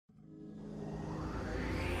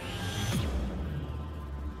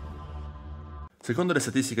Secondo le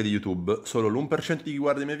statistiche di YouTube, solo l'1% di chi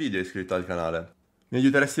guarda i miei video è iscritto al canale. Mi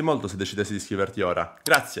aiuteresti molto se decidessi di iscriverti ora.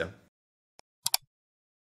 Grazie!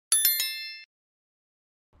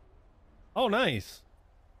 Oh, nice.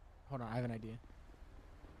 Hold on, I have an idea.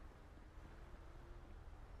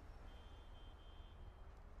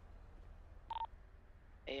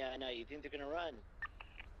 Hey, I know, you think they're gonna run?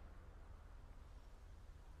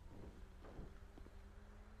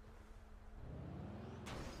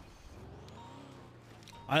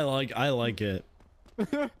 I like it.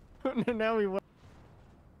 Now we went.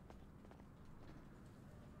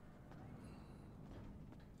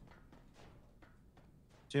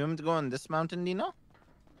 Do you want me to go on this mountain, Dino?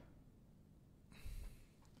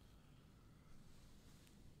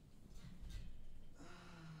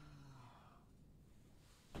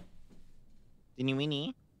 Dini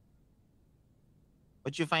Winnie?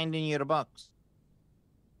 What you find in your box?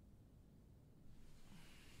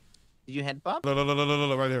 Did you head pop? No,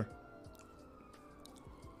 right here.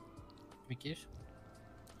 Keys.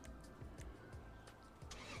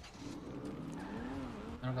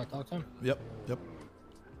 I don't gotta talk to him. Yep.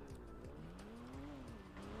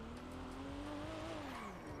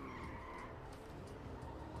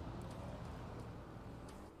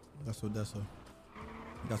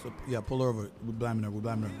 That's what. Yeah, pull her over. We're blaming her.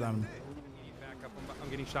 I'm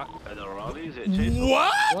getting shot.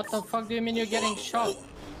 What the fuck do you mean you're getting shot?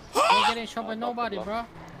 You're getting shot by nobody, bro.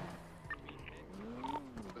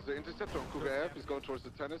 There's an interceptor on Cougar Ave. He's going towards the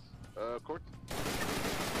tennis court.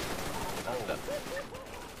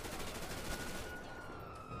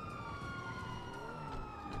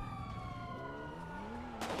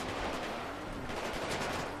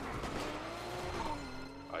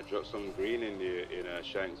 I dropped some green in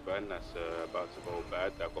Shank's van that's about to go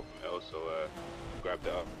bad. That got from L, so grabbed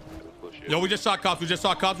it up and push it. Yo, we just saw cops.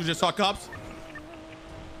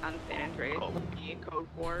 On San Andreas, code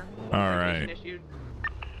 4. All right. Issued.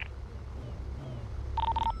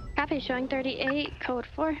 Copy, showing 38, code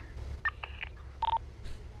 4.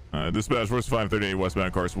 Dispatch, force 538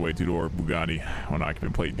 westbound Carsonway, two-door Bugatti on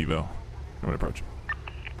occupant plate Devo. I'm gonna approach.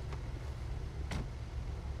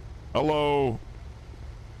 Hello.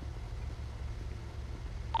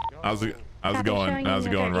 How's it going? How's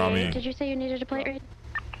it going, Rami? Did you say you needed a plate read?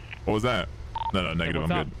 What was that? No,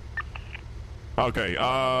 negative. I'm good. Okay.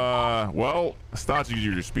 Well, it's not to use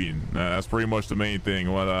your speeding. That's pretty much the main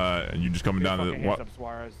thing. What? You just coming down to the what? Hands up,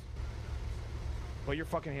 Suarez. Put your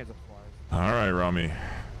fucking hands up, Suarez. All right, Rami.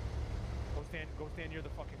 Go stand near the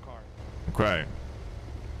fucking car. Okay.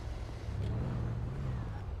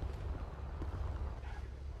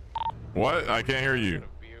 What? I can't hear you.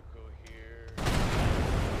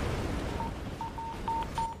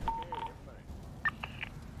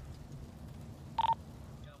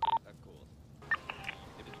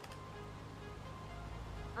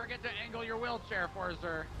 Forget to angle your wheelchair for us,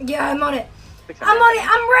 sir. Yeah, I'm on it. I'm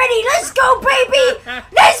ready. Let's go, baby.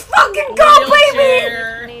 Let's fucking go,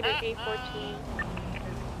 baby.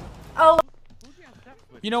 Oh.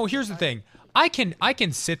 You know, here's the thing. I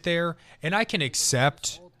can sit there and I can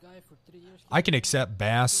accept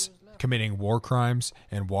Bass committing war crimes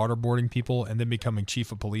and waterboarding people and then becoming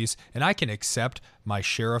chief of police, and I can accept my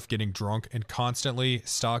sheriff getting drunk and constantly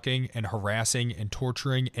stalking and harassing and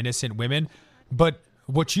torturing innocent women, but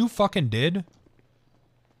what you fucking did?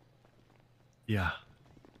 Yeah.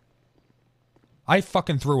 I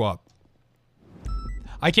fucking threw up.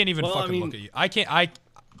 I can't even look at you. I can't. I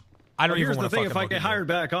don't even want to fucking look at you. If I get hired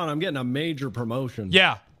back on, I'm getting a major promotion.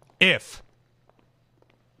 Yeah, if.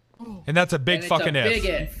 And that's a big fucking if. Big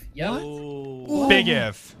if. Yep. Big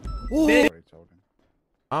if.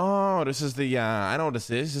 Oh, this is the, I know what this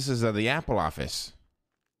is. This is the Apple office.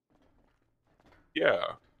 Yeah,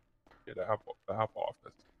 the Apple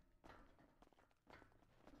office.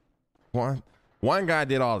 One guy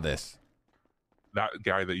did all this. That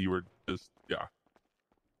guy that you were just, yeah.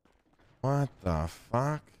 What the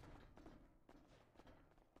fuck?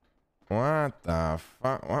 What the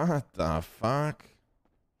fuck? What the fuck?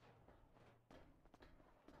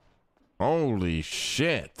 Holy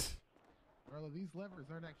shit. Carlo, these levers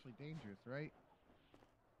aren't actually dangerous, right?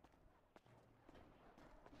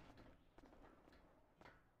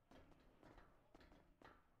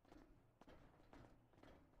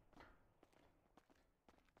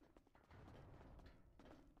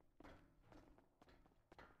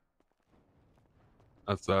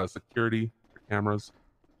 That's security cameras.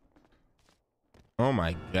 Oh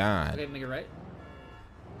my god. Okay, make it right.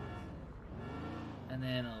 And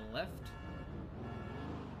then a left.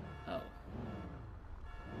 Oh.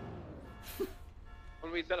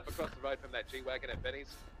 When we set up across the road from that G-Wagon at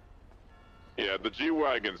Benny's? Yeah, the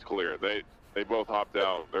G-Wagon's clear. They both hopped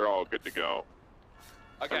out. They're all good to go.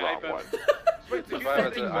 Okay, The wrong one.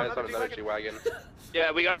 G-Wagon.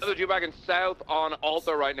 Yeah, we got another G-Wagon south on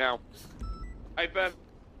Alta right now. Hey, Ben.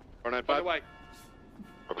 On the way.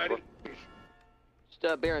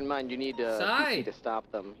 Just bear in mind, you need Sai. to stop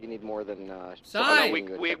them. You need more than. Sai.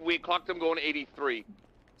 No, we clocked them going 83.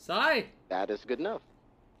 Sai. That is good enough.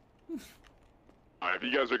 Alright, if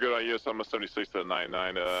you guys are good on US, I'm a 76 to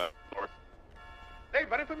 99 north. Hey,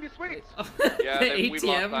 buddy, from your sweets. The Yeah, we lost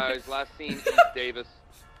ATM. guys. Last seen East Davis.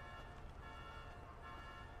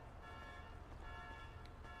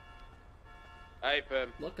 Hey,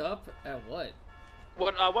 Pim. Look up at what?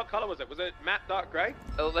 What color was it? Was it matte dark gray?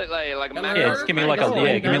 Like matte Yeah, dark just give me gray? like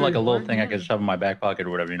a give me like a little thing I can shove in my back pocket or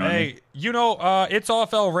whatever. You know what I mean? Hey, you know, it's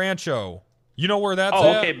off El Rancho. You know where that's Oh,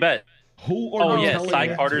 at? okay, bet. Who yeah,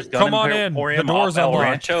 Cy Carter's gun Come on in. Emporium The door's off El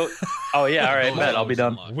unlocked. Rancho. Oh yeah, all right, bet. I'll be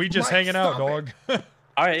done. We just hanging out, dog. All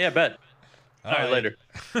right, yeah, bet. All right, later.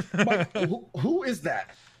 Who is that?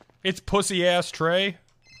 It's pussy ass Trey.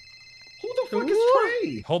 Who the fuck is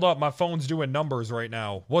Trey? Hold up, my phone's doing numbers right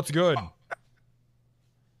now. What's good?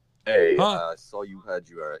 Hey, Huh? I saw you had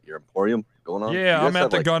your Emporium going on. Yeah, You guys I'm at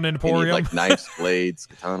have, the like, gun any, Emporium. like knives, blades,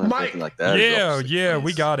 katana, anything like that. Yeah,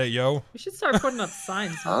 we got it, yo. We should start putting up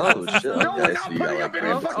signs. Oh shit! No, Okay, so you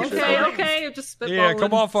got like okay, just spitballing. Yeah,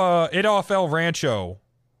 come off it off El Rancho.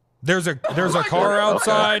 There's a car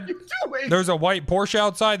outside. There's a white Porsche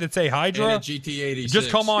outside that say Hydra. And a GT86.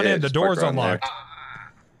 Just come on Yeah, in. The just park door's around there. unlocked.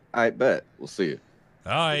 I bet. We'll see you.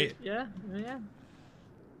 All right. Yeah.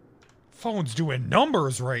 Phone's doing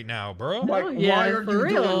numbers right now, bro. Why are you for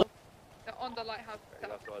real? They're on the lighthouse.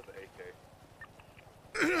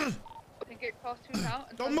 I think it costs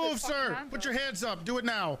 £2. Don't move, sir. Put your hands up. Do it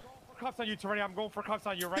now. Cuffs on you, Serenity. I'm going for cuffs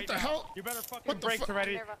on you right the now. hell? You better fucking break,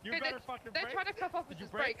 Serenity. You better fucking break. They're trying to cuff officers.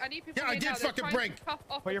 Break. I need people. Yeah, I did fucking break.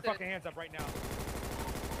 Put your fucking hands up right now.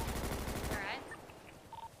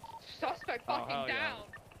 Suspect Oh, fucking hell yeah. down.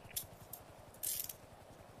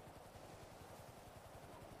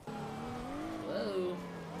 Hello.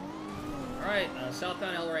 All right,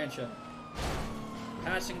 southbound El Rancho.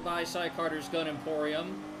 Passing by Cy Carter's Gun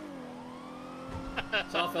Emporium.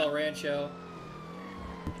 South El Rancho.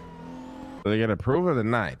 They get approved or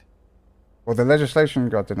denied? Well, the legislation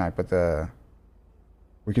got denied, but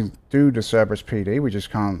we can do the Cerberus PD. We just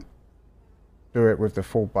can't do it with the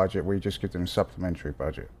full budget. We just give them supplementary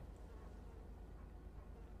budget.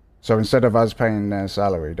 So instead of us paying their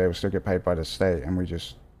salary, they will still get paid by the state, and we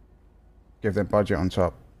just give them budget on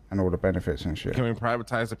top and all the benefits and shit. Can we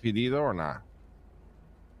privatize the PD though or not?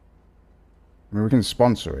 I mean, we can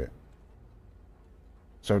sponsor it.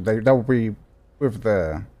 So they'll be with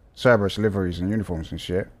the Cerberus liveries and uniforms and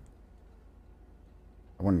shit.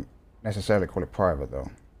 I wouldn't necessarily call it private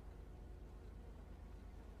though.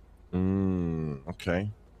 Okay.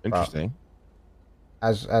 Interesting.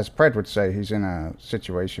 As Pred would say, he's in a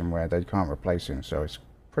situation where they can't replace him, so it's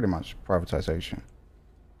pretty much privatization.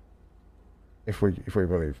 If we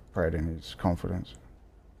believe Pred in his confidence.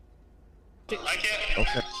 I can't.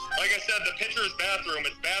 Okay. Like I said, the pitcher's bathroom.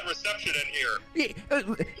 It's bad reception in here.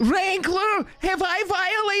 Wrangler, have I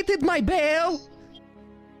violated my bail?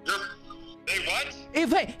 They what?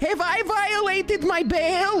 Have I violated my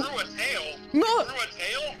bail? Through a tail? No. Through a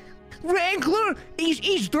tail? Wrangler,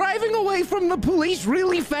 he's driving away from the police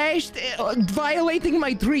really fast, violating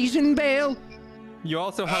my treason bail. You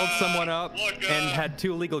also held someone up and had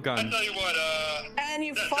 2 legal guns. I'll tell you what, And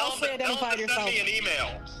you falsely identified yourself. Send me an email.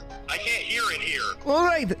 I can't hear in here. All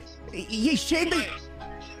right, you said that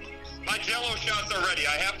My Jello shots are ready.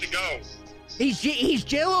 I have to go. his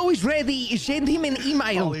Jello is ready. Send him an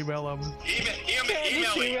email. I'll email him. Email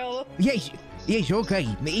me. Yes, okay.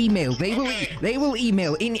 Email. They will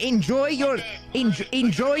email. Enjoy your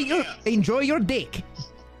dick.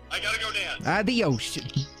 I gotta go dance. Adios.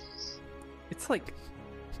 It's like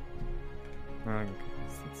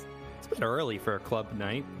it's a bit early for a club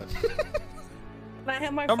night. I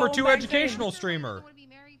have my Number phone 2 back educational streamer.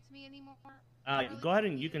 Go ahead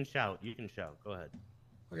and you can shout. You can shout. Go ahead.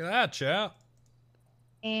 Look at that, chat.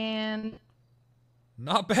 And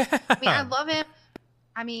Not bad. I mean, I love him.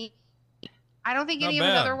 I mean, I don't think Not any of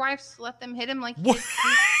his bad. other wives let them hit him like he did.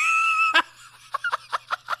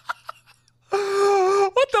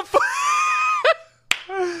 What the fuck?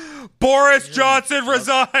 Boris Johnson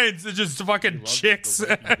resigns. It's just fucking chicks.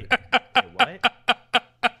 What?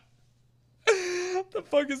 The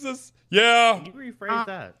fuck is this? Yeah. Can you rephrase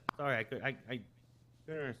that? Sorry, I couldn't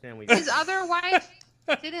understand what you His other wife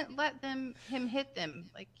didn't let him hit them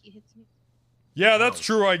like he hits me. Yeah, that's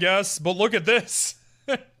true, I guess. But look at this.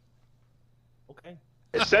 Okay.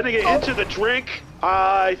 Sending it into the drink.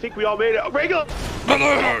 I think we all made it. Wrangler!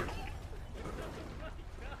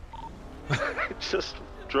 Just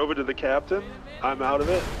drove into the captain. I'm out of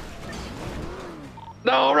it.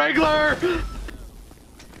 No, Wrangler!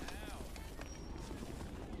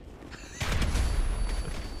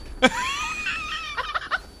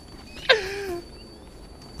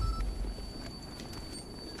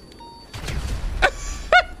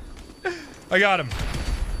 I got him.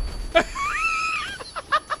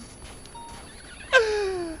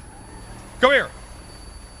 Come here.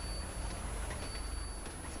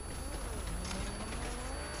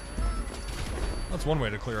 That's one way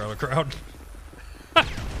to clear out a crowd.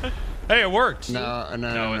 Hey, it worked. No, it's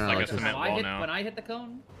like a cement wall now. When I hit the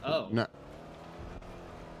cone? Oh. No.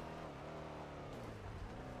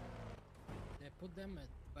 They put them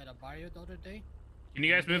by the barrio the other day. Can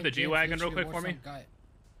you guys move the G-Wagon real quick for me?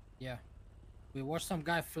 Yeah. We watched some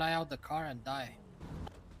guy fly out the car and die.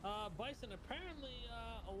 Bison, apparently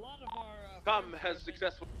a lot of our... Tom has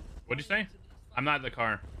successful... What'd you say? I'm not in the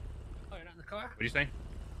car. Oh, you're not in the car? What'd you say?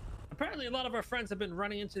 Apparently a lot of our friends have been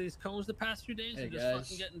running into these cones the past few days and just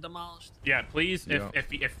fucking getting demolished. Yeah, please,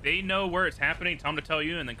 if they know where it's happening, tell them to tell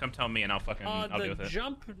you, and then come tell me, and I'll fucking I'll deal with The it.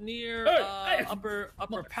 jump near upper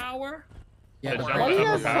power. Yeah, why do you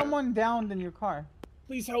have someone downed in your car?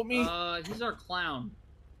 Please help me. He's our clown.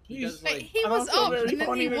 He was up and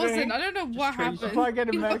then he wasn't. I don't know what happened. Probably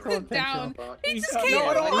getting He medical wasn't attention. down. He just No, came.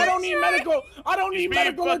 I don't need medical. I don't need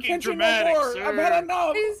medical attention no more. I've had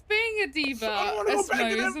enough. He's being a diva.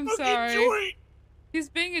 Esmos, I'm sorry. He's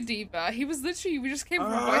being a diva. He was literally. We just came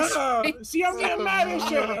from my street. See, I'm getting mad and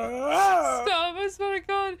shit. Stop! I swear to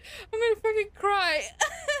God, I'm gonna fucking cry.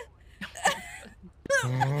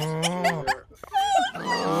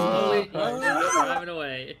 Slowly, you're driving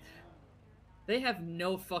away. They have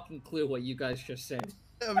no fucking clue what you guys just said.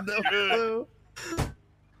 I have no clue.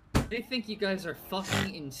 They think you guys are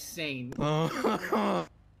fucking insane. Yeah,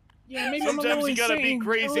 maybe Sometimes you gotta be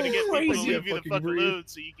crazy to get people to crazy. leave you the fuck alone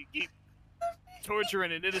so you can keep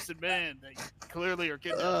torturing an innocent man that you clearly are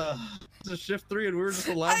kidnapping. It's a shift 3 and we were just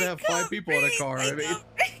allowed to have 5 people in a car. I mean,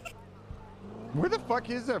 where the fuck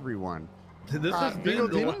is everyone? This has been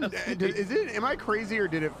is it? Am I crazy or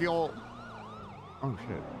did it feel? Oh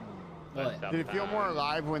shit! What? Did it feel more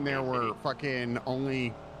alive when there were fucking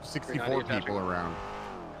only 64 people around?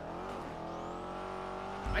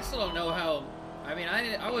 I still don't know how. I mean,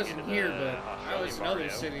 I wasn't here, but I was in other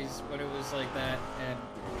cities when it was like that, and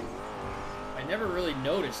I never really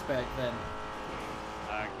noticed back then.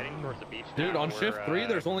 Getting towards the beach. Dude, on shift 3,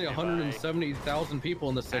 there's only 170,000 people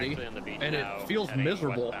in the city, and it feels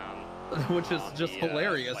miserable, which is just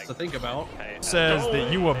hilarious to think about. Says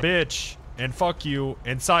that you a bitch, and fuck you,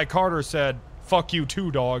 and Cy Carter said, fuck you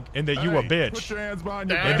too, dog, and that you a bitch. Put your hands behind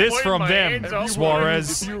your And back. this from them,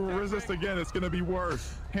 Suarez. If you resist again, it's gonna be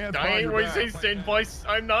worse. Hands I behind ain't your back. resisting, boys.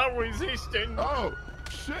 I'm not resisting. Oh,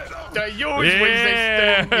 shit.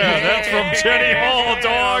 Yeah, that's from Jenny Hall,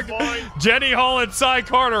 dog. Jenny Hall and Cy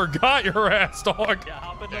Carter got your ass, dog.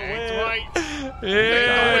 That's right.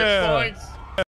 Yeah.